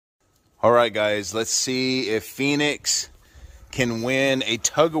All right, guys, let's see if Phoenix can win a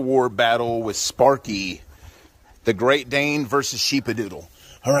tug-of-war battle with Sparky, the Great Dane versus Sheepadoodle.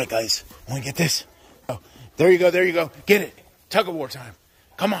 All right, guys, want to get this? Oh, there you go, there you go. Get it. Tug-of-war time.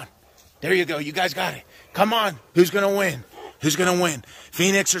 Come on. There you go. You guys got it. Come on. Who's going to win? Who's going to win?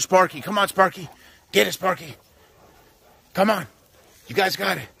 Phoenix or Sparky? Come on, Sparky. Get it, Sparky. Come on. You guys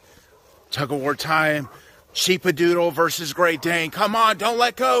got it. Tug-of-war time. Sheepadoodle versus Great Dane. Come on, don't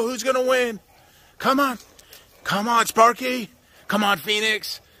let go. Who's going to win? Come on. Come on, Sparky. Come on,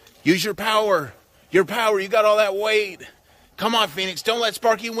 Phoenix. Use your power. Your power. You got all that weight. Come on, Phoenix. Don't let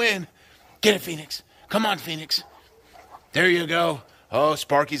Sparky win. Get it, Phoenix. Come on, Phoenix. There you go. Oh,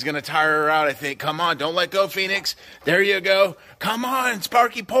 Sparky's going to tire her out, I think. Come on, don't let go, Phoenix. There you go. Come on,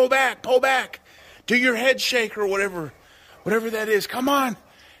 Sparky, pull back, pull back. Do your head shake or whatever that is. Come on,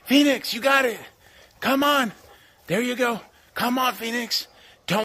 Phoenix, you got it. Come on. There you go. Come on, Phoenix.